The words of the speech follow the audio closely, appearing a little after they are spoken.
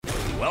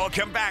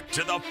Welcome back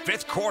to the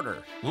fifth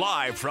quarter,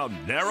 live from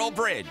Narrow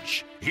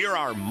Bridge. Here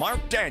are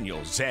Mark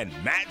Daniels and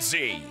Matt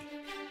Z.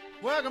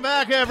 Welcome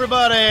back,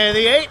 everybody.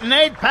 The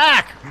 8-8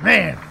 pack.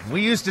 Man,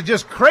 we used to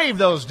just crave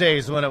those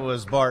days when it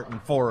was Bart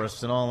and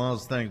Forrest and all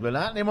those things, but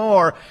not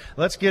anymore.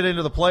 Let's get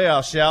into the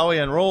playoffs, shall we,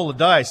 and roll the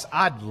dice.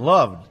 I'd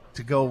love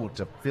to go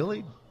to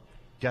Philly.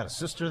 Got a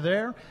sister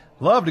there.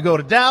 Love to go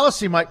to Dallas,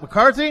 see Mike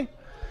McCarthy.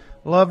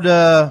 Love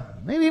to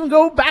maybe even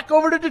go back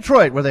over to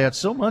Detroit where they had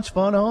so much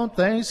fun on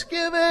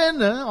Thanksgiving.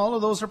 All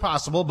of those are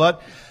possible,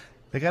 but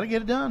they got to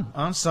get it done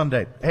on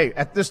Sunday. Hey,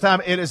 at this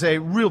time, it is a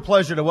real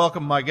pleasure to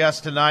welcome my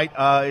guest tonight.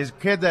 He's a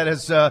kid that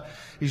has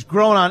he's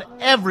grown on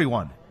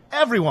everyone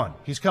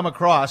he's come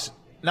across,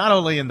 not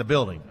only in the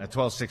building at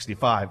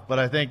 1265, but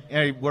I think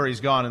where he's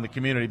gone in the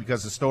community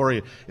because the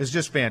story is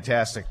just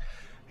fantastic.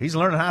 He's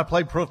learning how to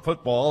play pro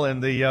football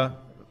in the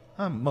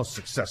most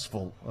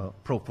successful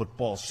pro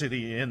football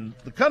city in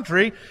the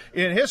country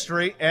in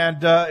history,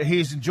 and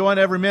he's enjoying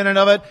every minute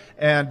of it,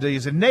 and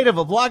he's a native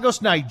of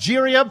Lagos,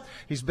 Nigeria.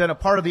 He's been a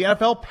part of the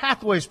NFL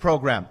Pathways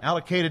program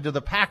allocated to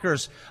the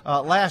Packers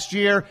last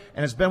year,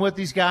 and has been with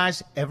these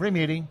guys every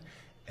meeting,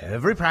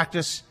 every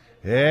practice,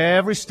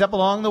 every step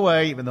along the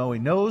way, even though he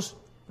knows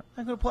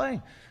I'm going to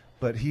play.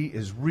 But he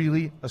is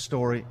really a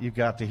story you've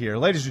got to hear.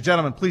 Ladies and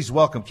gentlemen, please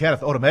welcome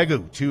Kenneth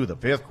Odumegwu to the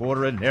fifth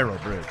quarter in Narrow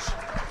Bridge.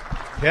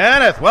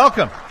 Kenneth,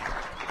 welcome.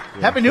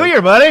 Yeah, Happy New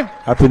Year, buddy.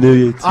 Happy New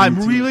Year to you.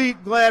 I'm really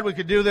glad we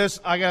could do this.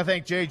 I got to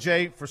thank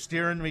JJ for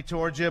steering me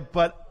towards you,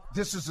 but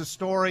this is a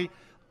story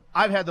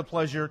I've had the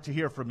pleasure to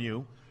hear from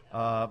you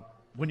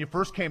when you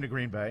first came to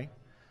Green Bay,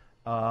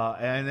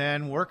 and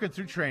then working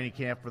through training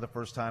camp for the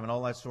first time and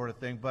all that sort of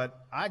thing. But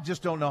I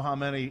just don't know how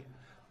many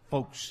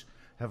folks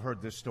have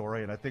heard this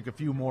story, and I think a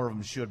few more of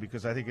them should,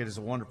 because I think it is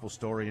a wonderful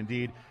story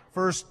indeed.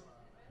 First,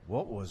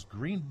 what was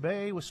Green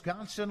Bay,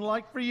 Wisconsin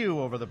like for you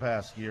over the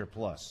past year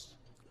plus?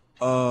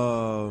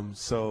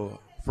 So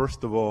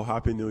first of all,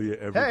 Happy New Year,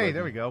 everybody. Hey,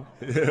 there we go.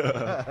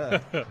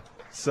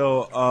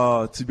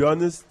 So, to be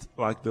honest,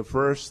 like the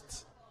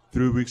first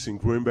 3 weeks in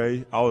Green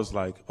Bay, I was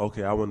like,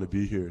 okay, I want to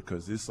be here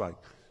because it's like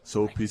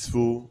so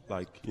peaceful.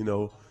 Like, you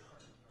know,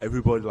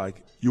 everybody,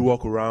 like, you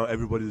walk around,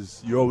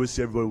 you always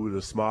see everybody with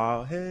a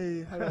smile.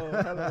 Hey,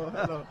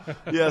 hello.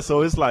 Yeah,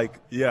 so it's like,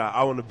 yeah,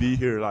 I want to be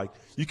here. Like,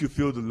 you can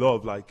feel the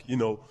love. Like, you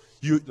know,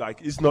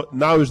 it's not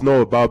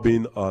about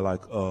being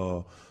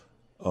an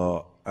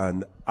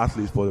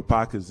athlete for the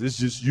Packers. It's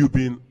just you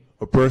being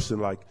a person.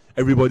 Like,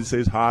 everybody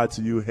says hi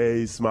to you,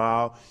 hey,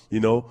 smile,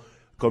 you know,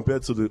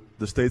 compared to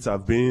the States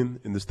I've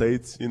been in the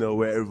States, you know,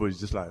 where everybody's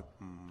just like,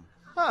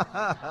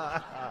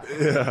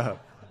 yeah.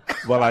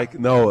 But, like,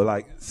 no,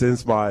 like,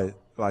 since to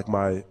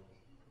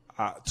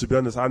be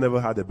honest, I never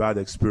had a bad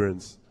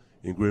experience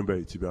in Green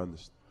Bay, to be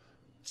honest.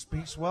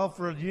 Speaks well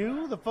for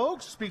you, the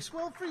folks. Speaks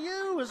well for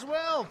you as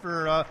well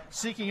for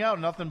seeking out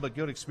nothing but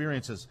good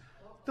experiences.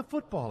 The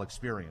football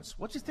experience.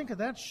 What'd you think of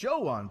that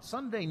show on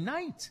Sunday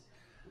night?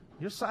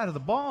 Your side of the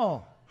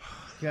ball,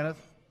 Kenneth.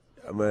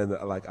 Man,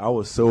 like, I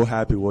was so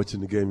happy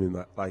watching the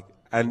game,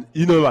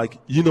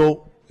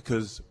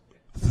 because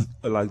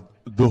like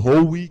the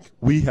whole week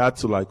we had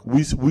to, like,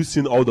 we've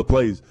seen all the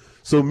plays.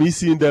 So me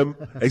seeing them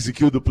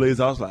execute the plays,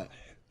 I was like,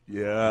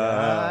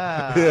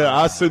 yeah,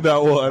 I've seen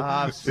that one.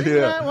 I've seen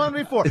that one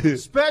before,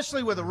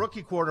 especially with a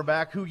rookie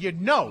quarterback who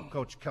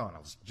Coach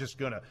Connell's just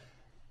going to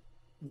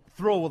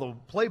throw with a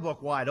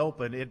playbook wide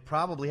open. It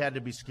probably had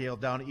to be scaled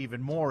down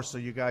even more, so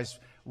you guys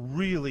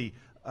really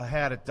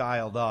had it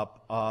dialed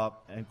up.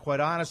 And quite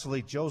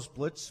honestly, Joe's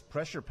blitz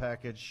pressure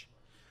package.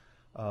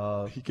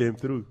 He came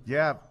through.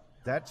 Yeah,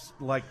 that's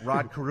like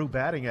Rod Carew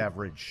batting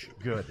average.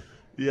 Good.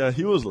 Yeah,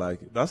 he was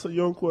like, that's a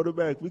young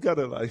quarterback. We got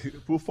to, like,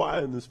 put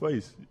fire in his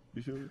face.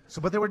 You sure?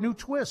 So, but there were new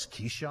twists.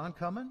 Keyshawn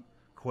coming,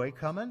 Quay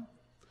coming.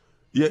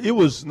 Yeah, it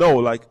was,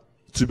 like,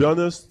 to be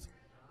honest,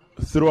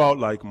 throughout,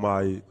 like,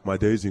 my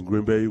days in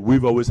Green Bay,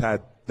 we've always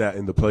had that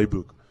in the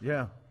playbook.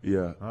 Yeah.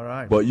 Yeah. All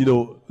right. But, you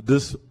know,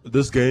 this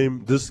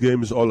game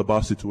is all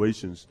about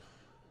situations.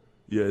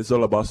 Yeah, it's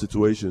all about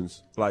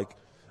situations. Like,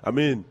 I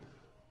mean,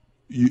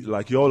 you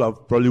all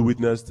have probably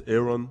witnessed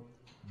Aaron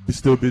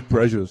still beat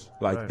pressures.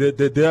 Like, right.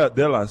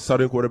 They're like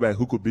certain quarterback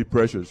who could beat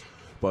pressures,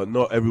 but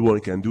not everyone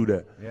can do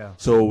that. Yeah.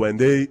 So when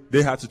they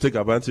had to take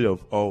advantage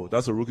of,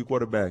 that's a rookie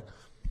quarterback.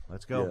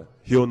 Let's go. Yeah.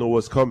 He'll know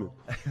what's coming.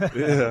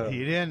 Yeah.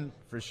 He didn't,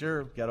 for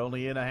sure. Got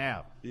only in a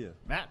half. Yeah.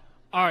 Matt.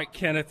 All right,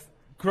 Kenneth.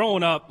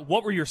 Growing up,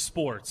 what were your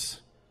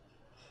sports?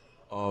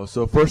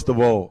 So first of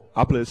all,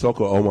 I played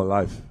soccer all my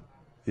life.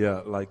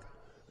 Yeah, like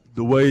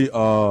the way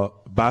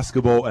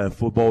basketball and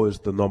football is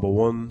the number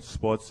one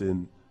sports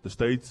in the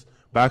States.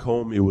 Back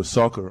home, it was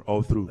soccer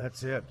all through.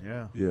 That's it,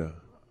 yeah. Yeah.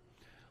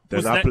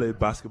 Then I played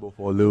basketball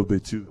for a little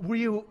bit, too.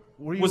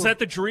 Was that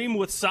the dream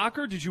with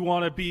soccer? Did you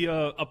want to be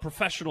a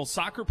professional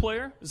soccer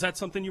player? Is that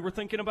something you were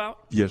thinking about?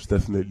 Yes,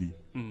 definitely.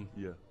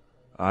 Yeah.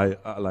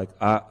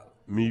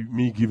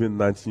 Me giving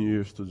 19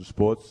 years to the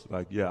sports,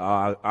 like, yeah,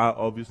 I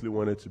obviously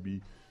wanted to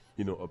be,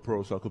 a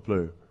pro soccer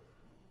player.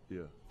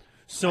 Yeah.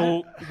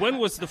 So when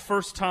was the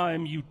first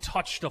time you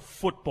touched a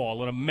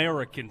football, an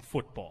American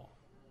football?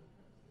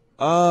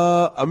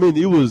 I mean,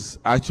 it was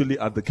actually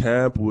at the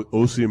camp with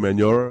O.C.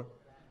 Manura.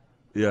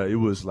 Yeah, it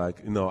was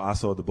like, I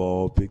saw the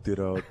ball, picked it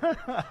up.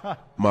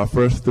 My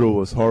first throw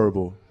was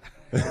horrible.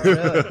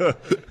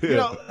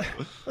 Really?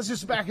 Let's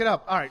just back it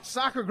up. All right,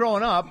 soccer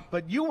growing up,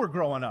 but you were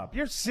growing up.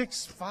 You're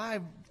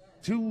 6'5",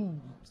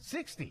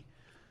 260.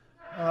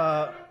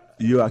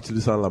 You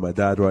actually sound like my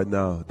dad right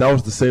now. That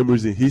was the same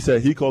reason.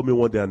 He called me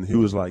one day and he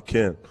was like,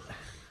 Ken,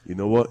 you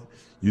know what?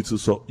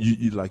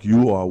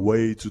 You are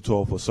way too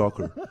tall for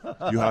soccer.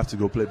 You have to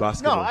go play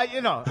basketball. No,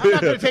 I'm not going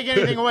to take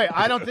anything away.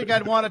 I don't think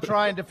I'd want to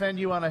try and defend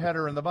you on a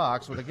header in the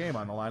box with a game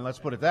on the line. Let's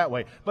put it that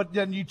way. But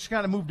then you just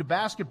kind of moved to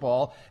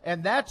basketball,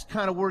 and that's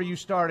kind of where you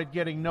started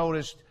getting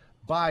noticed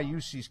by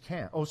OC's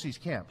camp.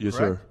 Yes,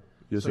 correct? sir.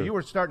 Yes, so sir. you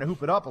were starting to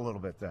hoop it up a little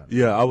bit then.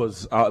 Yeah,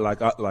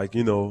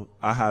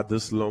 I had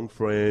this long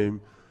frame.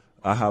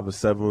 I have a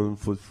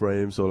 7-foot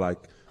frame. So like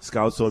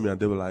scouts saw me and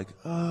they were like,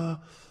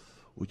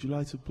 would you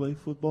like to play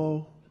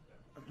football?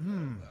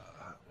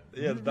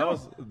 Yeah,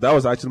 that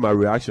was actually my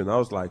reaction. I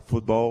was like,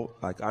 football?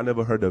 Like, I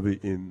never heard of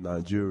it in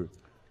Nigeria.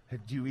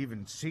 Had you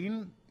even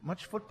seen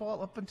much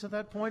football up until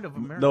that point of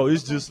America? No,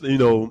 it's just,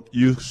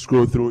 you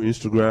scroll through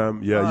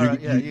Instagram.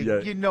 Yeah,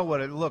 you know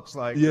what it looks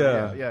like.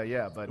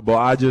 Yeah. But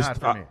I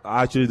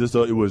actually just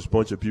thought it was a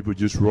bunch of people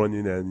just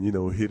running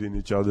and, hitting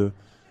each other.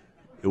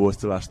 It was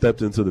till I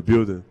stepped into the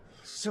building.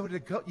 So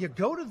you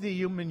go to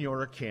the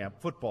Manura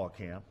football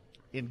camp,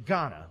 in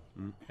Ghana,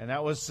 and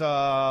that was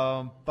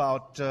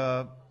about,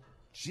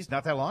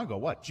 not that long ago.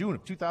 What, June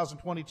of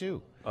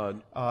 2022?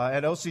 And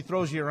OC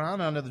throws you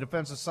around onto the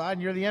defensive side,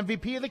 and you're the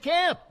MVP of the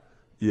camp.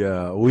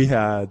 Yeah, we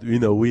had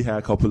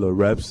a couple of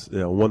reps,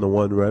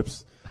 one-on-one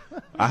reps.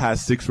 I had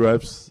 6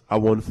 reps. I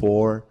won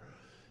 4,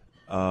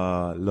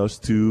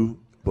 lost 2,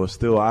 but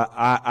still,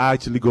 I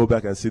actually go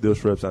back and see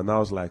those reps, and I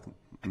was like,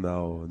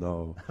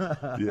 no,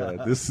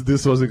 yeah,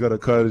 this wasn't gonna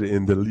cut it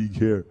in the league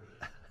here.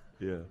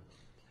 Yeah.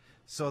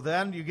 So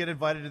then you get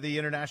invited to the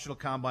International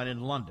Combine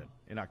in London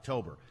in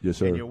October. Yes,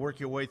 sir. And you work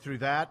your way through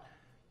that.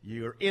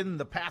 You're in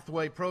the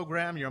Pathway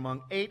program. You're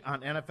among 8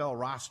 on NFL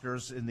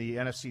rosters in the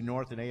NFC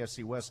North and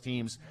AFC West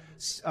teams.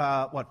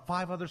 5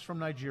 others from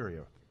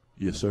Nigeria?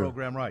 Yes, sir.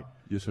 Program, right?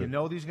 Yes, sir. You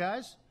know these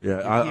guys?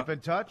 Yeah, you keep in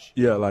touch?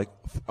 Yeah, like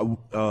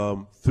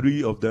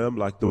 3 of them,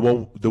 like the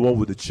one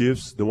with the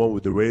Chiefs, the one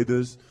with the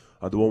Raiders,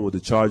 and the one with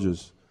the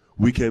Chargers.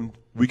 We came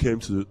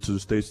to the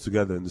States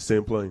together in the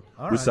same plane.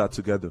 We sat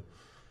together.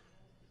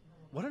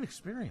 What an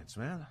experience,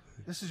 man.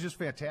 This is just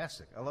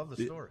fantastic. I love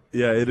the story.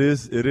 Yeah, it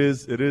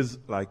is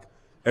like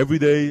every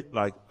day,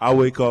 like I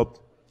wake up,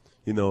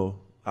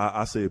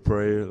 I say a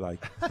prayer,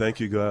 like, thank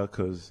you, God,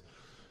 because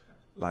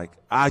like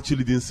I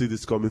actually didn't see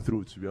this coming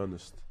through, to be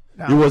honest.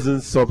 It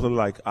wasn't something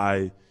like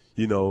I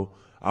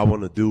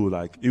want to do.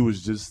 Like, it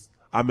was just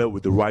I met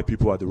with the right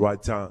people at the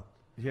right time.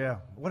 Yeah,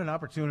 what an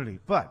opportunity.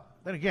 But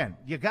then again,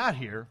 you got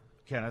here,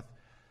 Kenneth.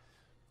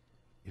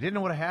 You didn't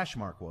know what a hash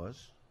mark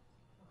was.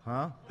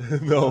 Huh?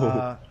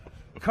 No.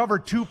 Cover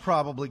 2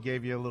 probably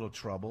gave you a little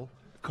trouble.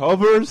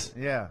 Covers?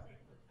 Yeah.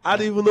 I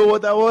didn't even know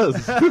what that was.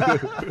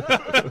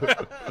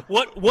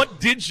 What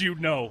did you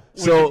know?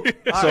 So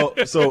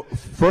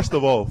first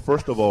of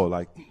all,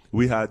 like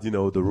we had,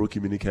 the rookie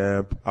mini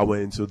camp. I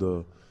went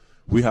into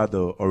we had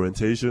the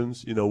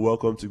orientations,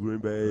 welcome to Green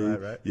Bay.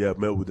 Right. Yeah,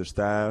 met with the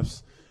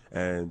staffs,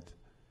 and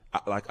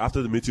like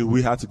after the meeting,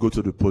 we had to go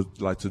to the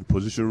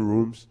position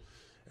rooms,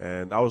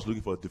 and I was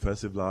looking for a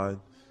defensive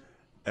line,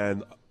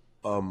 and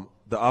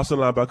the outside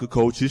linebacker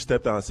coach, he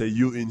stepped out and said,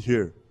 "You in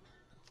here."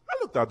 I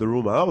looked at the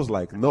room and I was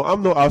like, "No,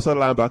 I'm no outside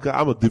linebacker.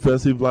 I'm a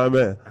defensive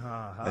lineman."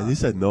 And he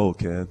said, "No,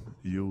 Ken,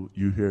 you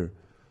here."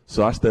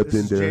 So I stepped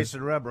in there.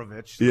 Jason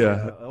Rebrovich,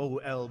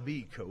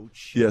 OLB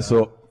coach. Yeah,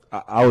 so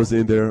I was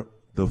in there.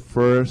 The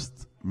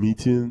first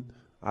meeting,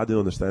 I didn't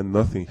understand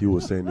nothing he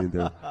was saying in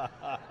there.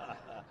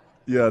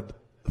 Yeah,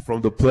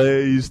 from the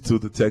plays to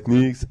the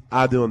techniques,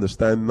 I didn't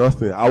understand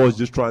nothing. I was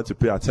just trying to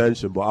pay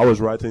attention, but I was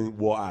writing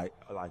what I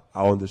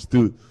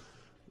understood.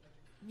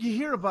 You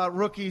hear about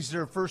rookies,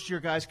 their first-year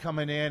guys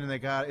coming in, and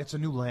it's a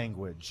new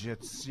language.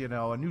 It's,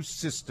 a new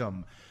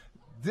system.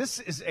 This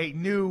is a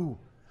new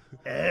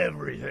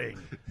everything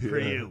for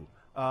you.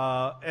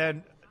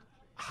 And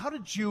how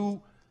did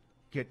you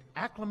get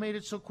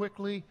acclimated so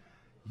quickly?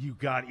 You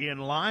got in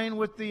line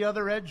with the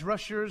other edge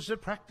rushers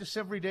that practice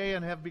every day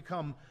and have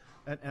become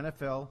an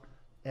NFL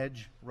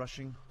edge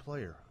rushing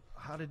player.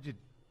 How did you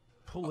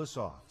pull this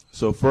off?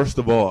 So first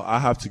of all, I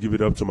have to give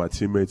it up to my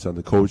teammates and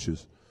the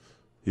coaches.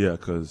 Yeah,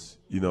 because,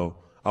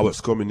 I was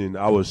coming in,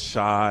 I was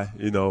shy,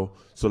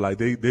 so like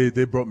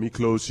they brought me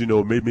close,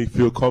 made me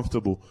feel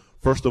comfortable.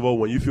 First of all,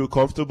 when you feel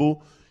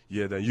comfortable,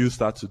 yeah, then you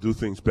start to do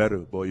things better.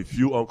 But if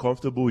you're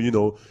uncomfortable,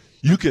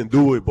 you can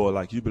do it, but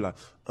like you be like,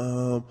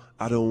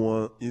 I don't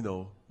want,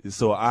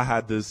 So I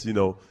had this,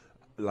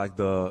 like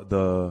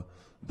the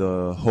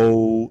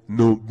whole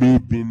me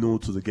being new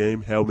to the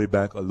game held me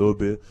back a little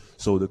bit.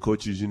 So the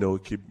coaches,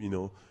 keep,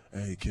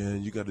 hey,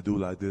 Ken, you got to do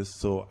like this.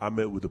 So I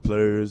met with the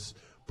players,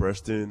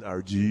 Preston,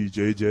 RG,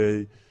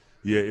 JJ,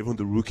 yeah, even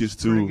the rookies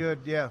too. Pretty good,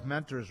 yeah,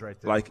 mentors right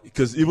there. Like,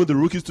 because even the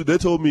rookies too, they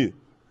told me,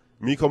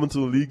 me coming to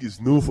the league is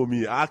new for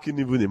me. I can't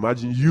even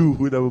imagine you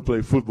who never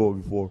played football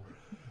before.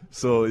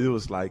 So it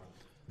was like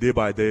day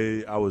by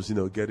day, I was,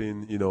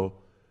 getting,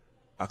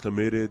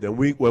 acclimated. And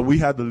when we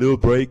had the little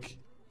break,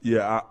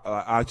 I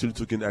actually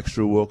took in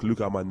extra work,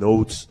 look at my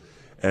notes,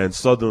 and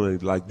suddenly,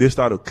 like, they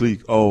started to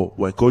click. Oh,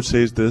 when coach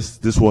says this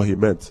is what he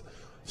meant.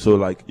 So,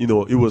 like,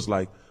 it was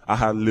like I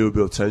had a little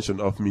bit of tension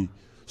off me.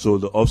 So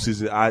the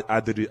offseason, I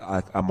did it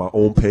at my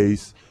own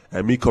pace.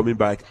 And me coming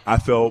back, I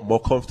felt more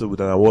comfortable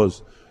than I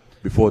was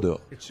before the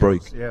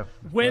break. Yeah.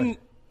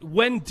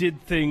 When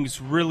did things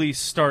really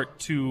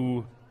start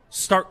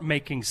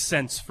making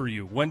sense for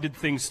you? When did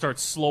things start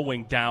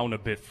slowing down a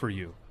bit for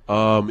you?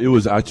 It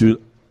was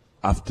actually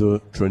after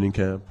training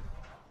camp.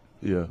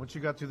 Yeah. Once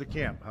you got to the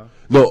camp, huh?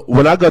 No,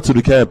 when I got to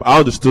the camp, I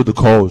understood the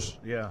calls.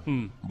 Yeah.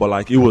 But,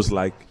 like, it was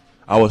like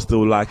I was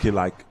still lacking,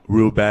 like,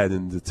 real bad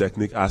in the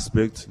technique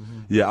aspect.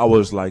 Yeah, I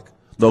was, like,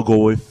 not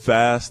going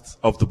fast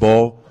off the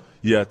ball.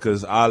 Yeah,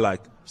 because I,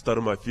 like,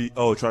 started my feet,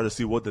 trying to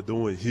see what they're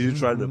doing. Is he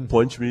trying to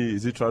punch me?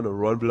 Is he trying to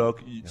run block?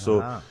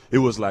 So it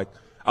was like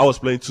I was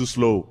playing too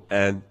slow,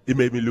 and it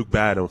made me look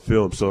bad on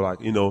film. So, like,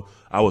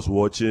 I was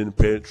watching,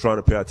 trying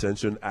to pay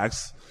attention,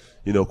 ask,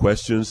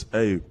 questions.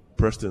 Hey,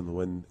 Preston,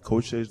 when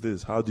coach says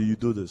this, how do you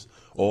do this?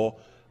 Or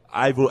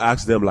I even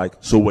asked them, like,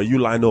 so when you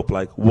line up,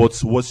 like,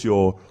 what's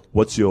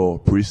your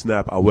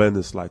pre-snap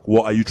awareness? Like,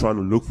 what are you trying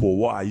to look for?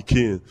 What are you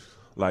keying?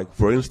 Like,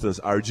 for instance,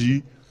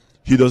 RG,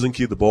 he doesn't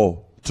key the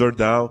ball. Third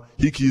down,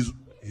 he keys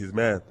his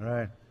man.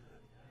 Right.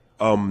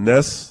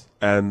 Ness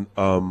and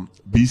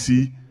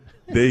BC,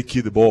 they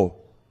key the ball.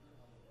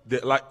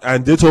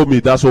 And they told me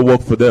that's what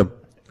worked for them.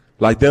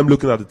 Like, them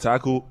looking at the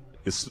tackle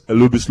is a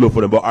little bit slow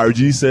for them. But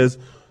RG says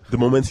the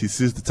moment he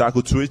sees the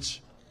tackle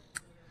twitch,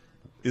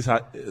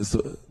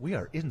 we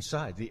are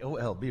inside the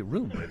OLB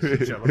room, ladies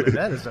and gentlemen.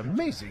 That is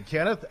amazing,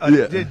 Kenneth.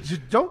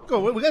 Don't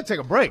go. We got to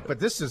take a break, but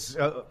this is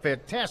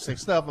fantastic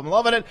stuff. I'm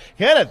loving it.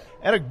 Kenneth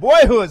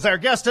Odumegwu is our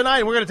guest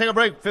tonight. We're going to take a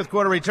break. Fifth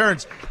quarter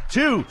returns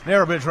to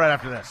Narrow Bridge right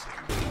after this.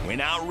 We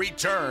now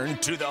return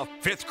to the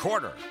fifth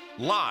quarter,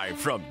 live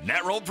from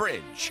Narrow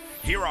Bridge.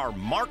 Here are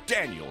Mark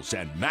Daniels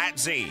and Matt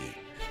Z.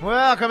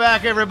 Welcome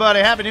back, everybody.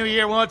 Happy New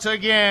Year once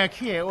again.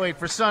 Can't wait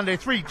for Sunday,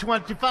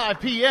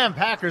 3:25 p.m.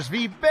 Packers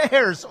v.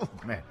 Bears. Oh,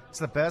 man, it's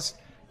the best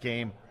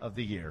game of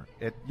the year.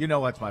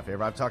 What's my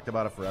favorite. I've talked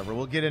about it forever.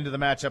 We'll get into the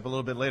matchup a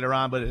little bit later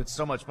on, but it's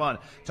so much fun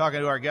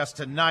talking to our guest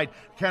tonight,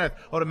 Kenneth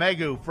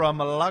Odumegwu from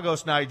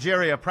Lagos,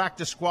 Nigeria,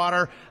 practice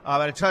squatter.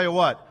 But I tell you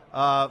what,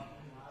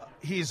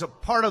 he's a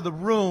part of the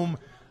room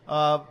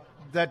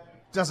that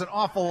does an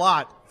awful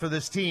lot for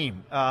this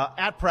team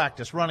at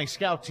practice, running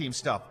scout team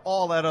stuff,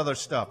 all that other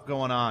stuff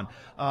going on.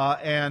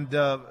 And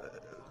the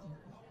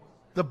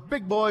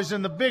big boys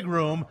in the big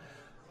room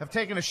have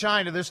taken a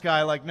shine to this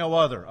guy like no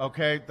other,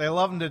 okay? They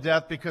love him to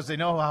death because they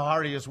know how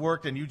hard he has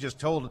worked, and he just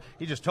told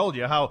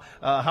you how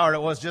hard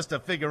it was just to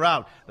figure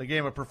out the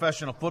game of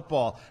professional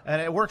football.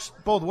 And it works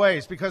both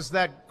ways because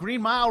that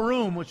Green Mile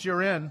room, which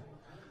you're in,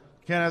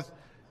 Kenneth,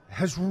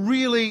 has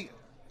really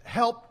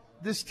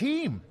helped this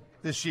team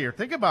this year.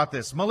 Think about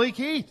this. Malik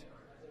Heath,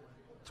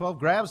 12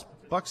 grabs,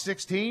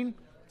 $116,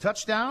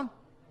 touchdown.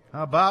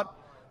 How about,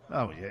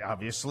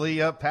 obviously,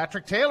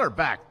 Patrick Taylor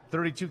back,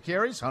 32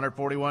 carries,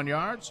 141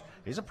 yards.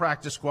 He's a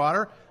practice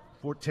squatter,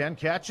 10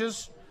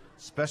 catches.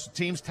 Special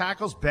teams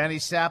tackles. Benny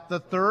Sapp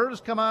III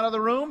has come out of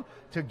the room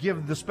to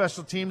give the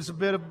special teams a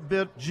bit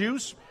of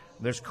juice.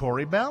 There's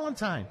Corey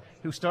Ballantyne,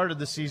 who started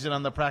the season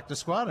on the practice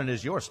squad and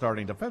is your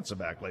starting defensive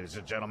back, ladies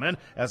and gentlemen,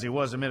 as he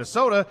was in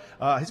Minnesota.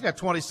 He's got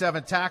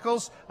 27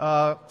 tackles,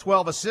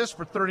 12 assists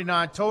for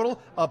 39 total,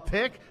 a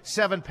pick,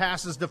 7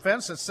 passes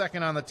defense. That's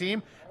second on the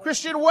team.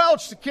 Christian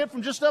Welch, the kid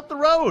from just up the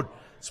road,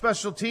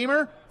 special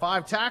teamer,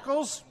 5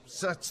 tackles,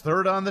 that's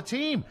third on the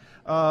team.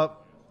 And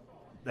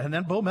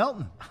then Bo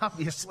Melton,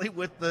 obviously,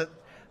 with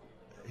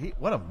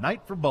what a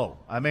night for Bo.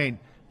 I mean,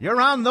 you're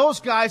around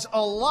those guys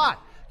a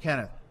lot,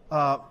 Kenneth.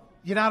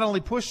 You not only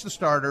push the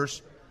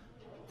starters,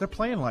 they're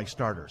playing like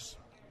starters.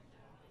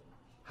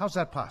 How's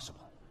that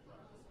possible?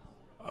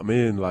 I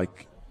mean,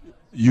 like,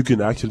 you can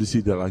actually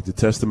see that, like, the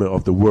testament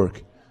of the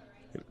work.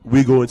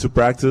 We go into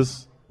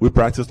practice, we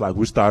practice like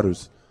we're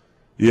starters.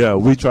 Yeah,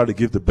 we try to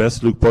give the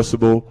best look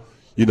possible,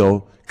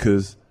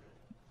 because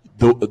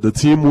the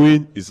team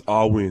win is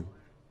our win,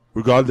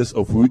 regardless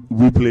of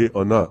we play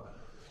or not.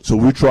 So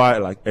we try,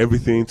 like,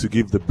 everything to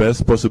give the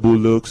best possible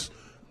looks,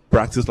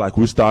 practice like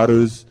we're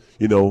starters.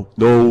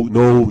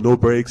 No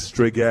breaks,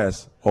 straight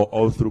gas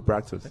all through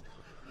practice.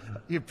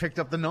 You picked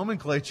up the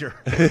nomenclature.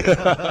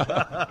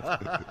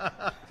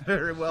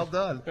 Very well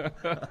done.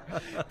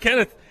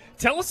 Kenneth,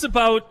 tell us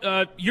about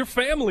your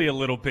family a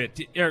little bit.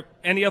 Are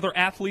any other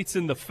athletes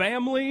in the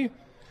family?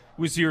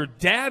 Was your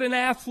dad an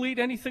athlete,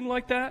 anything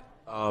like that?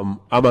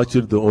 I'm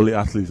actually the only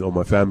athlete on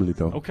my family,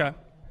 though. Okay.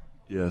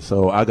 Yeah,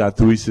 so I got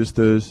 3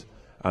 sisters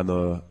and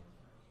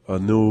a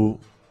new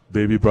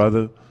baby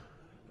brother.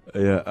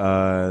 Yeah,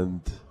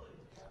 and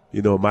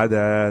my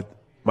dad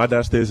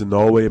stays in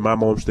Norway. My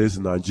mom stays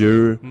in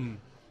Nigeria.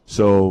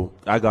 So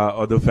I got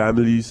other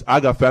families. I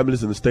got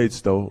families in the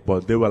States, though,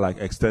 but they were like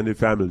extended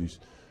families.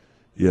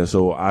 Yeah,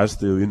 so I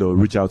still,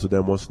 reach out to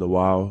them once in a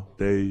while.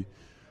 They,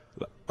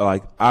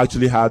 I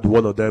actually had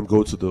one of them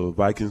go to the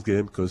Vikings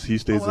game because he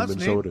stays in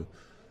Minnesota. Neat.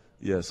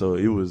 Yeah, so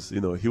it was,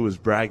 he was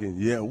bragging.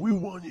 Yeah, we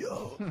won,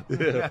 yo.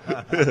 Yeah.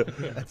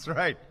 That's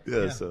right.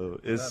 Yeah, so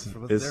it's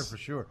there for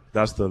sure.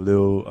 That's the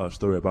little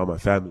story about my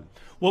family.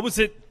 What was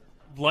it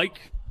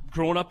like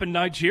growing up in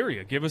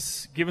Nigeria? Give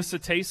us a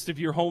taste of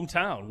your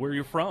hometown, where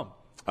you're from.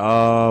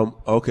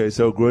 Okay,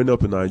 so growing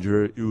up in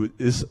Nigeria,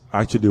 it's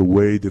actually a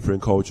way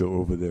different culture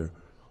over there.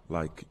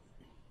 Like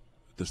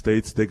the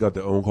States, they got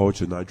their own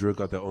culture. Nigeria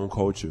got their own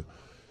culture.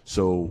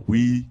 So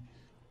we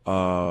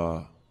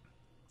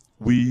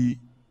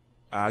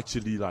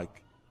actually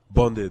like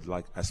bonded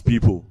like as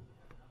people.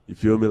 You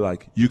feel me?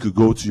 Like you could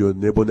go to your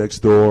neighbor next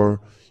door,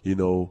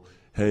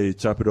 hey,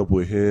 chop it up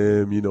with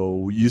him.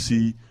 You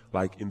see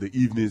like in the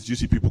evenings, you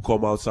see people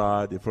come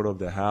outside in front of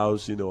their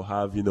house,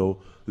 have,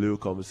 little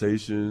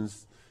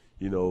conversations,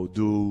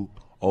 do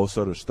all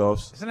sort of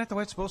stuff. Isn't that the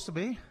way it's supposed to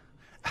be?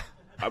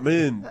 I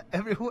mean,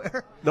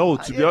 everywhere. No,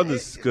 to be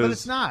honest, but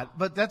it's not.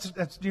 But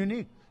that's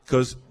unique.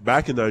 Because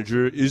back in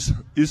Nigeria,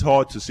 it's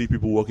hard to see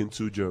people working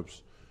 2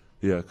 jobs.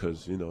 Yeah,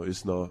 because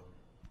it's not,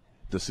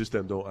 the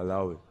system don't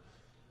allow it.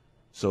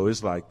 So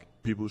it's like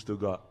people still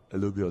got a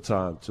little bit of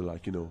time to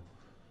like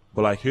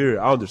but like here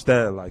I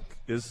understand like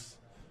it's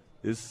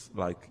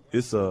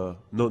no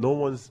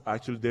one's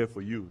actually there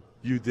for you.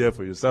 You there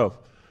for yourself.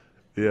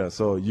 Yeah,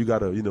 so you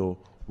gotta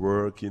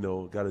work.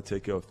 Gotta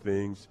take care of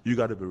things. You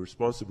gotta be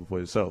responsible for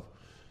yourself.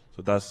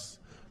 So that's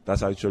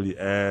actually,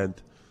 and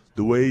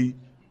the way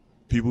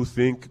people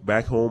think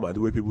back home and the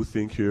way people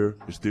think here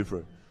is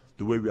different.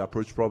 The way we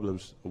approach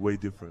problems are way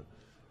different.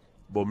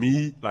 But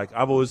me, like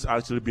I've always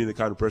actually been the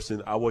kind of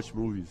person, I watch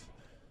movies.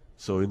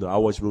 So, I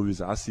watch movies,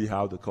 I see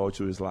how the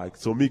culture is like.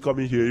 So me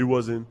coming here, it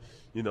wasn't,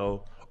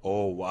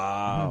 oh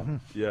wow.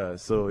 Yeah,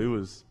 so it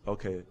was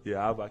okay.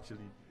 Yeah, I've actually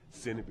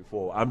seen it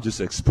before. I'm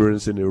just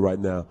experiencing it right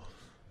now.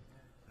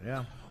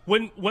 Yeah.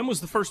 When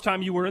was the first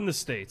time you were in the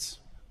States?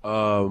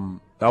 That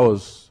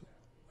was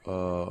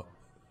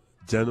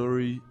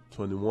January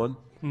 21.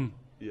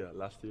 Yeah,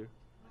 last year.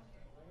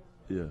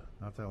 Yeah.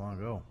 Not that long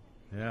ago.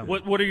 Yeah.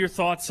 What are your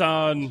thoughts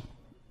on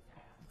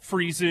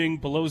freezing,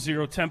 below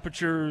zero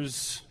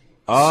temperatures,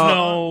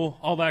 snow,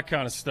 all that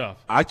kind of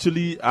stuff?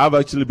 Actually, I've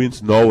actually been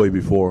to Norway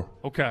before.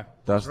 Okay.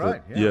 That's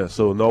right. Yeah,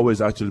 so Norway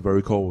is actually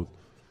very cold.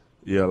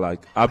 Yeah,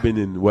 like I've been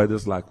in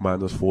weathers like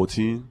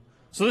 -14.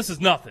 So this is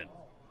nothing.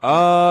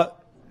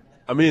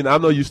 I mean,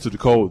 I'm not used to the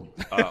cold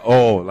at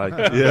all. Like,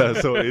 yeah,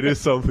 so it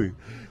is something.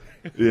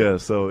 Yeah,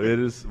 so it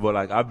is. But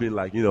like I've been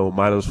like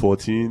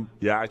 -14.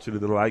 Yeah, I actually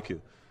didn't like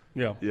it.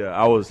 Yeah. Yeah,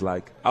 I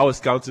was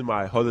counting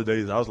my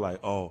holidays. I was like,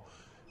 oh,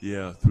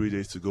 yeah, 3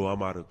 days to go.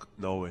 I'm out of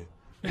Norway.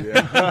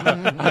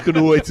 Yeah, I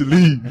couldn't wait to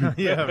leave.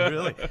 Yeah,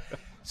 really.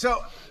 So,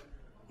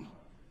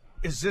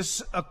 is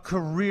this a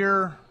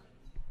career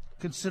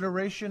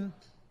consideration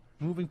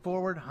moving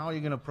forward? How are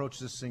you going to approach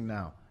this thing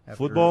now?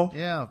 Football?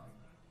 Yeah.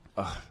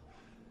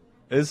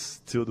 It's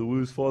till the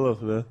wheels fall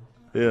off, man.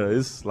 Yeah,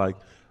 it's like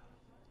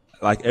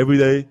every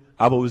day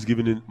I've always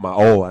given it my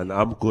all, and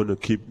I'm going to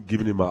keep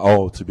giving it my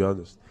all, to be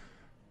honest.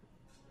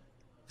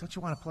 Don't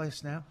you want to play a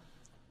snap?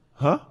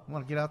 Huh?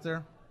 Want to get out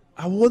there?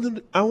 I want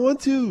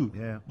to.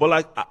 Yeah. But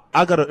like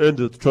I gotta earn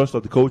the trust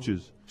of the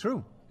coaches.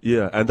 True.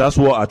 Yeah, and that's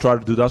what I try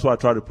to do. That's why I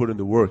try to put in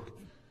the work.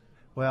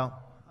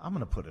 Well, I'm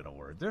going to put in a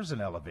word. There's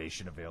an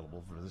elevation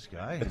available for this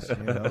guy.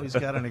 He's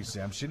got an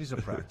exemption. He's a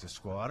practice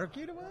squatter.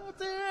 Get him out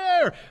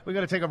there. We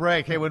got to take a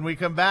break. Hey, when we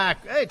come back,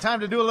 time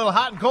to do a little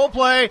hot and cold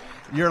play.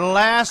 Your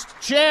last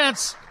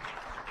chance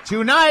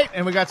tonight,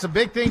 and we got some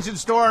big things in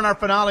store in our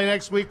finale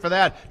next week for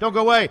that. Don't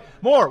go away.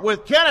 More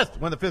with Kenneth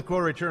when the fifth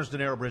quarter returns to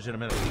Narrow Bridge in a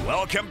minute.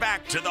 Welcome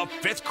back to the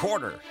fifth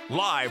quarter,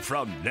 live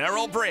from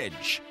Narrow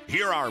Bridge.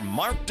 Here are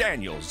Mark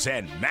Daniels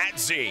and Matt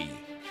Z.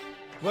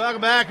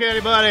 Welcome back,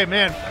 everybody.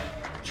 Man,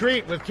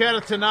 treat with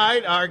Kenneth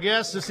tonight. Our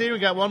guest this evening, we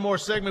got one more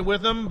segment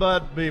with him,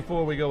 but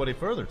before we go any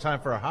further, time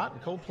for a hot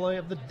and cold play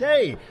of the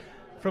day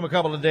from a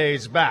couple of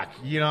days back.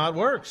 You know how it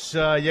works.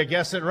 You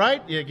guess it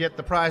right, you get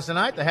the prize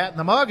tonight, the hat and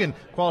the mug, and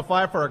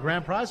qualify for our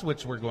grand prize,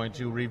 which we're going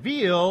to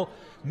reveal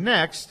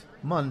next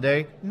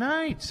Monday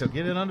night. So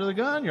get it under the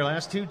gun. Your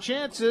last two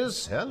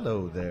chances.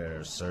 Hello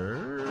there,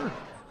 sir.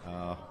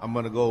 I'm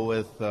going to go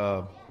with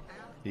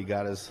he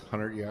got his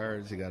 100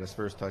 yards. He got his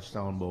first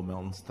touchdown, Bo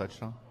Melton's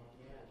touchdown.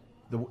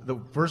 The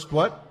first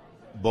what?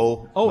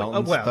 Bo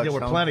Melton's well, touchdown. there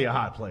were plenty of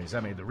hot plays.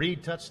 I mean, the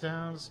Reed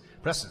touchdowns,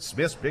 Preston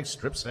Smith's big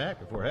strip sack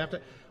before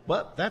halftime.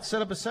 But that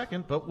set up a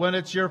second. But when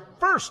it's your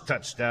first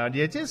touchdown,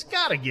 you just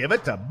got to give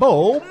it to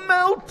Bo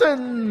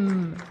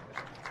Melton.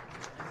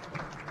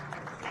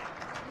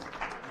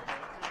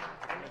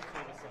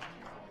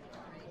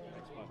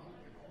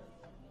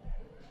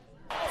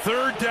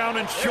 Third down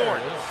and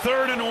short.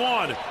 3rd and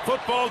 1.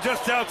 Football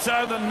just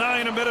outside the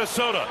 9 of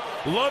Minnesota.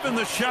 Love in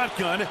the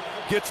shotgun.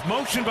 Gets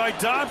motion by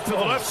Dobbs to the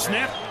left.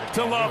 Snap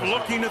to Love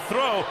looking to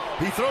throw.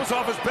 He throws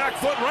off his back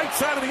foot right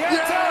side of the end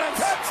zone.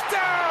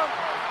 Touchdown!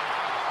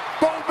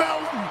 Bo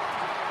Melton.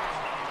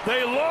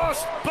 They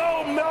lost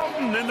Bo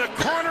Melton in the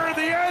corner of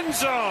the end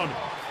zone.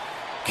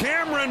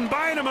 Cameron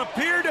Bynum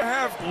appeared to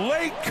have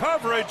late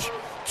coverage.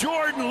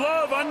 Jordan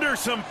Love, under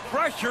some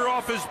pressure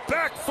off his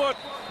back foot,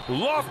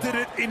 lofted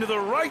it into the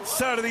right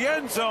side of the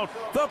end zone.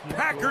 The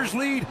Packers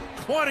lead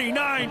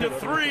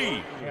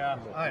 29-3. Yeah,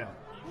 I know.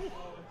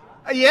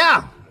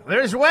 Yeah,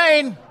 there's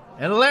Wayne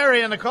and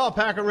Larry on the Call,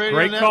 Packer Radio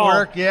Great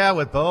Network. call. Yeah,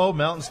 with Bo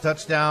Melton's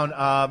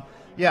touchdown.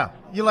 Yeah,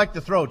 you like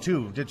to throw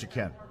too, did you,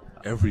 Ken?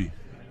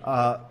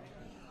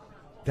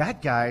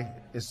 That guy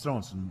is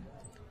throwing some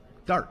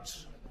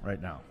darts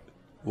right now.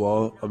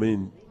 Well, I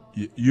mean,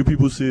 you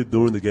people see it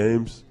during the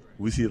games.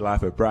 We see it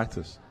live at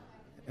practice.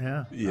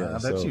 Yeah, Yeah, I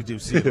bet so- you do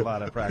see a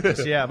lot of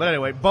practice. Yeah, but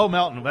anyway, Bo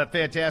Melton, that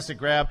fantastic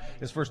grab,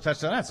 his first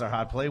touchdown. That's our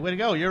hot play. Way to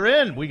go. You're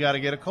in. We got to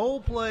get a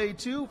cold play,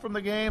 too, from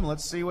the game.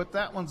 Let's see what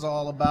that one's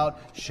all about,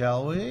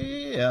 shall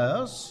we?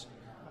 Yes.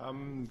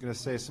 I'm going to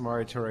say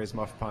Samori Touré's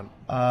muff punt.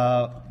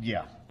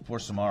 Yeah, for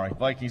Samari.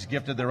 Vikings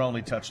gifted their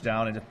only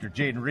touchdown, and after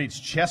Jaden Reed's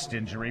chest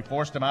injury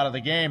forced him out of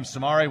the game.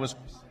 Samari was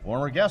a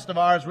former guest of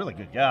ours, really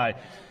good guy.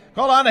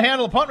 Called on to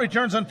handle punt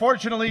returns,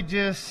 unfortunately,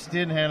 just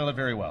didn't handle it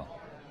very well.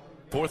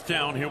 Fourth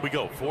down, here we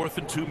go. 4th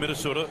and 2,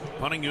 Minnesota.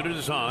 Punting unit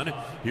is on.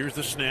 Here's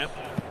the snap.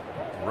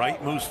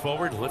 Wright moves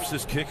forward, lifts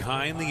his kick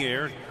high in the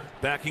air.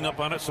 Backing up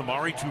on it,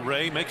 Samori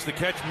Touré makes the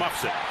catch,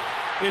 muffs it.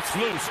 It's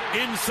loose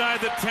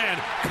inside the 10.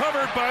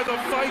 Covered by the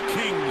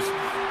Vikings.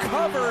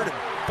 Covered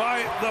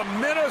by the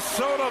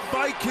Minnesota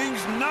Vikings.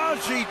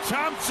 Najee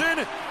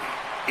Thompson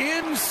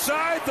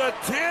inside the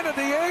 10 at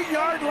the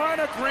 8-yard line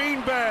of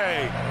Green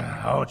Bay.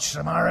 Ouch,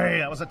 Samari.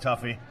 That was a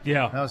toughie.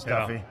 Yeah. That was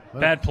toughie.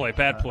 Bad play.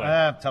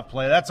 Tough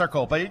play. That's our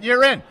call. But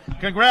you're in.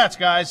 Congrats,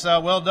 guys.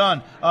 Well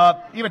done.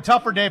 Even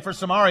tougher day for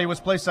Samari. He was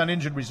placed on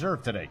injured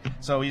reserve today,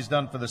 so he's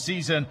done for the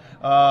season.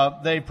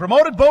 They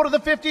promoted Bo to the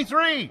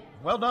 53.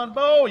 Well done,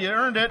 Bo. You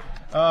earned it.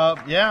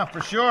 Yeah,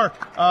 for sure.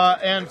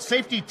 And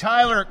safety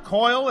Tyler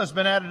Coyle has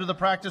been added to the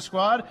practice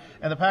squad,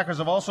 and the Packers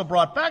have also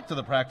brought back to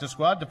the practice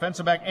squad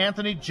defensive back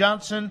Anthony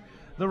Johnson,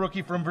 the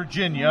rookie from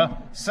Virginia,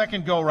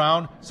 second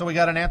go-round. So we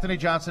got an Anthony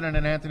Johnson and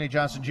an Anthony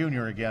Johnson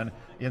Jr. again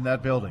in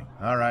that building.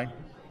 All right.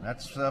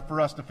 That's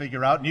for us to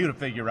figure out and you to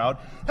figure out.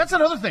 That's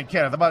another thing,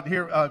 Kenneth, about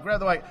here. Grab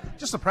the way,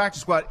 just the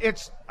practice squad. I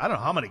don't know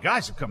how many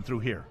guys have come through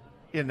here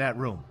in that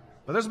room,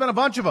 but there's been a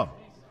bunch of them.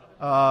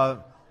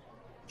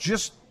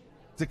 Just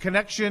the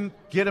connection,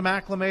 get them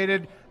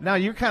acclimated. Now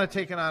you're kind of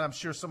taking on, I'm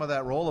sure, some of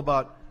that role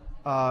about,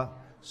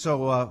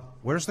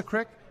 where's the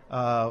crick?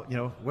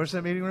 Where's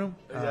that meeting room?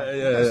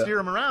 Steer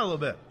them around a little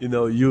bit.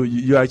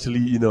 You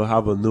actually,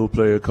 have a new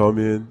player come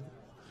in,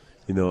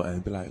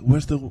 and be like,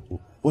 where's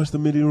the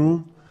meeting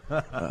room?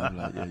 I'm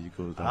like, yeah, you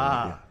go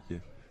down. Yeah.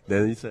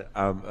 Then he said,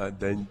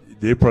 then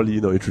they probably,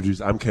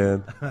 introduce, I'm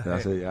Ken. And I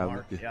say, yeah,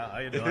 Mark. Yeah, how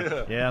you doing?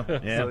 yeah.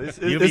 So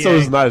it's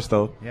always nice,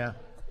 though. Yeah.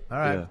 All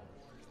right.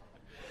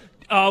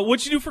 Yeah.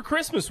 What'd you do for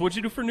Christmas? What'd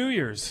you do for New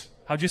Year's?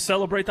 How'd you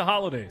celebrate the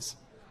holidays?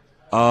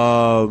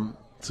 To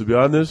be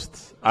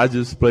honest, I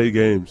just play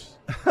games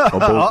on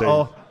both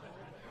days.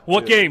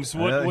 What games?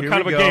 What here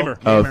kind of we a go. gamer?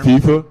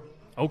 FIFA.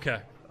 Okay.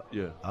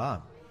 Yeah.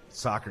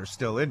 Soccer's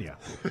still in you.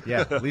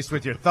 Yeah, at least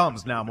with your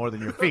thumbs now more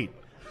than your feet.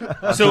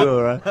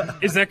 So Right.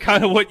 is that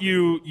kind of what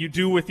you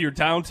do with your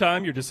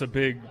downtime? You're just a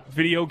big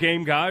video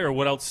game guy, or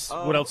what else?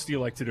 What else do you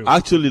like to do?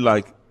 Actually,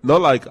 not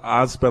like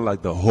I spend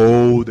the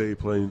whole day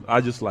playing.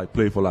 I just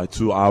play for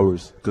 2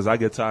 hours because I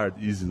get tired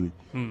easily.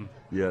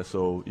 Yeah,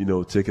 so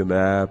take a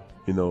nap.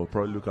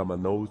 Probably look at my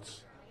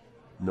notes.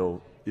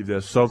 If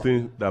there's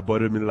something that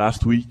bothered me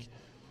last week,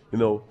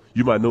 you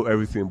might know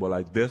everything,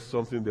 but there's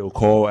something they'll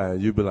call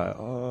and you'll be like,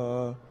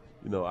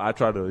 I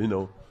try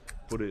to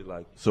put it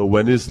so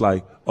when it's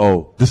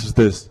oh, this is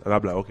this, and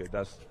I'm like, okay,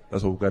 that's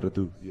what we got to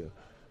do. Yeah.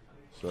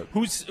 So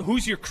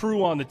Who's your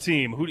crew on the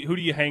team? Who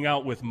do you hang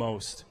out with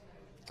most?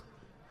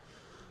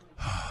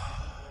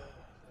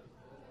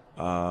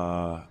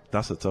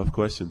 That's a tough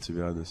question, to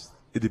be honest.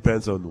 It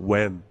depends on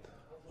when,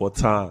 what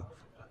time.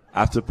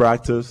 After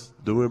practice,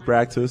 during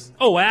practice.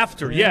 Oh,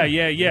 after.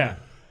 Yeah.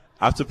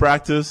 After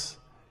practice,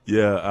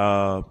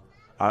 yeah.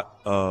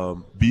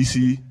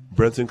 BC,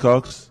 Brenton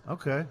Cox,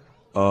 Okay.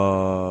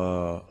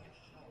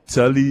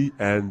 Telly,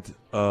 and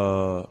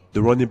the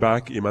running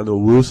back,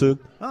 Emmanuel Wilson.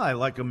 Oh, I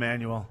like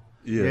Emmanuel.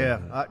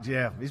 Yeah.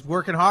 Yeah. He's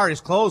working hard.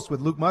 He's close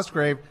with Luke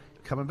Musgrave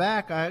coming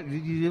back.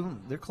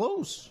 They're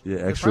close. Yeah,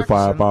 They're extra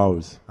practicing. 5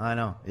 hours. I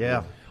know.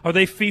 Yeah. Are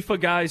they FIFA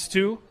guys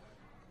too?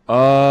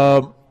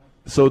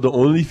 So the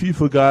only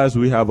FIFA guys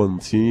we have on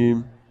the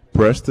team,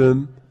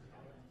 Preston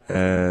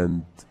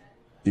and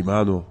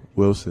Emmanuel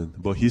Wilson,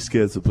 but he's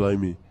scared to play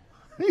me.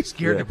 He's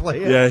scared to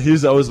play it. Yeah,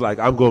 he's always like,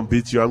 I'm going to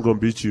beat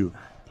you.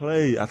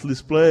 Play, at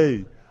least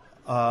play.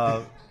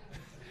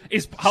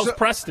 How's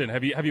Preston?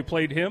 Have you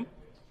played him?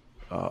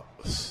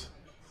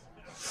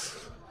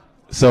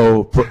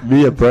 So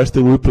me and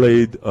Preston, we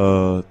played.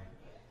 So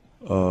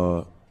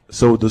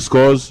the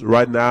scores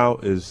right now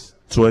is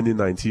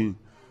 2019.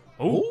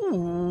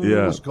 Ooh.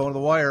 Yeah. It's going to the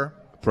wire.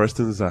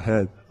 Preston is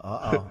ahead.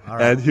 All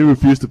right. And he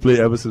refused to play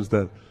ever since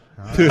then.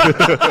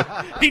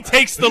 He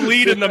takes the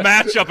lead in the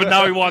matchup, and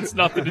now he wants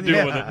nothing to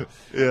do with it.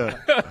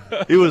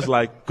 Yeah. It was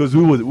like, because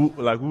we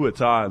were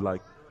tired,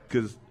 like,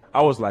 because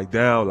I was like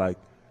down, like,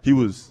 he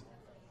was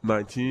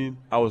 19,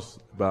 I was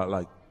about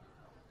like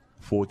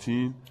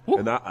 14, Woo.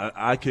 and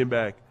I came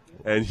back,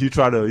 and he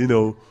tried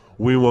to,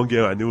 win one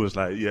game. I knew it was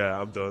like, yeah,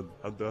 I'm done.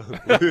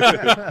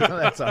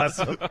 That's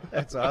awesome.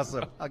 That's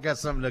awesome. I got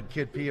something to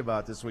kid P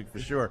about this week for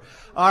sure.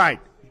 All right.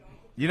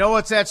 You know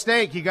what's at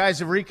stake? You guys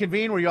have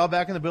reconvened. Were you all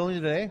back in the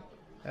building today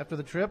after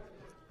the trip?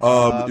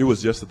 It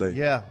was yesterday.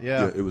 Yeah.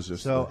 It was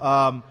yesterday.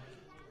 So,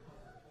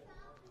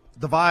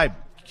 the vibe,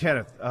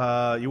 Kenneth,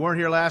 you weren't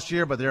here last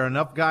year, but there are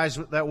enough guys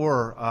that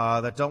were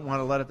that don't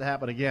want to let it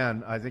happen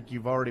again. I think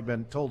you've already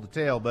been told the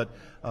tale, but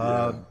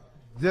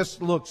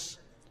this looks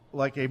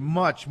like a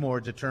much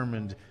more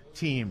determined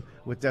team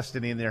with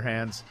destiny in their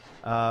hands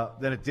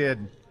than it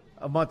did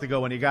a month ago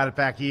when you got it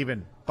back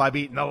even by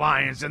beating the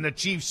Lions and the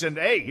Chiefs. And,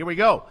 hey, here we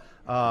go.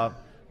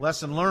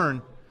 Lesson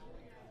learned.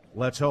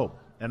 Let's hope.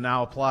 And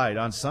now applied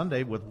on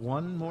Sunday with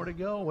one more to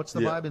go. What's the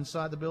vibe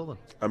inside the building?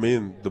 I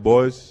mean, the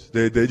boys,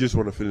 they just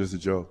want to finish the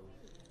job.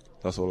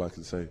 That's all I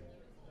can say.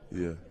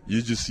 Yeah.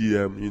 You just see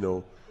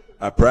them,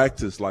 at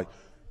practice. Like,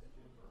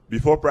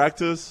 before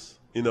practice,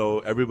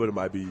 everybody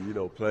might be,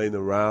 playing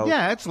around.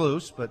 Yeah, it's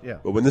loose, but yeah.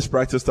 But when it's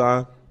practice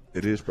time,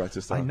 it is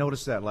practice time. I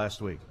noticed that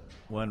last week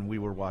when we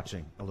were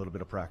watching a little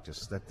bit of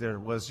practice, that there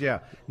was,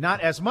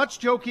 not as much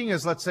joking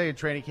as, let's say, in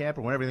training camp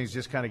or when everything's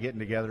just kind of getting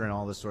together and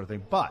all this sort of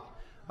thing, but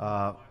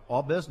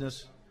all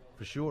business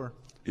for sure.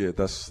 Yeah,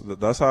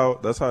 that's how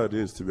it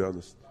is, to be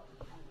honest.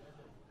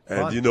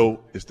 And Fun.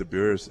 It's the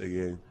Bears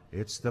again.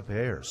 It's the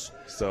Bears.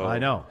 So I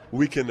know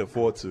we can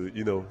afford to,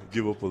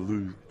 give up a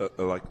lose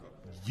like.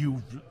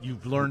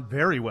 You've learned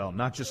very well,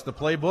 not just the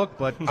playbook,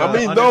 but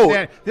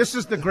this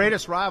is the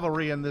greatest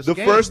rivalry in this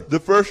game. The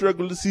first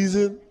regular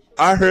season,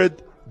 I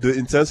heard the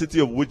intensity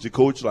of which the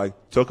coach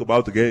talk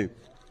about the game.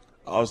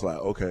 I was like,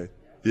 okay,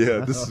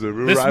 yeah, this is a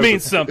real. This rivalry.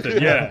 means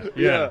something,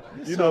 yeah.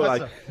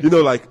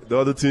 Like the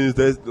other teams,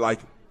 there's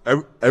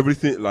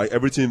everything, like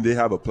every team they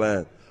have a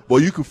plan, but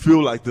you could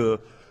feel like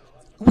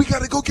we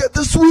gotta go get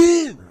this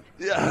win.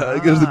 Yeah,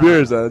 against the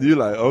Bears, and you're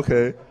like,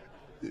 okay.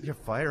 You're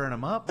firing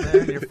them up,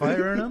 man. You're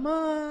firing them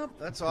up.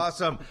 That's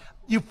awesome.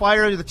 You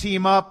fire the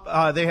team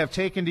up. They have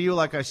taken to you,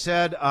 like I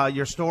said.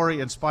 Your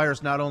story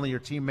inspires not only your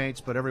teammates,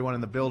 but everyone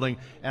in the building,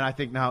 and I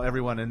think now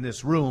everyone in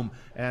this room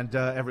and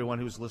everyone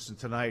who's listened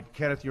tonight.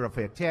 Kenneth, you're a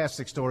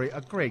fantastic story,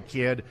 a great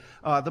kid.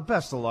 The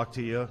best of luck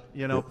to you,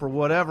 for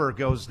whatever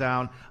goes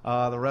down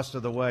the rest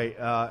of the way.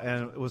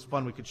 And it was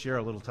fun we could share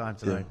a little time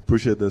tonight. Yeah,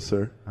 appreciate this,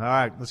 sir. All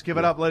right, let's give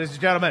it up, ladies and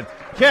gentlemen.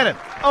 Kenneth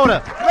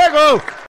Odumegwu.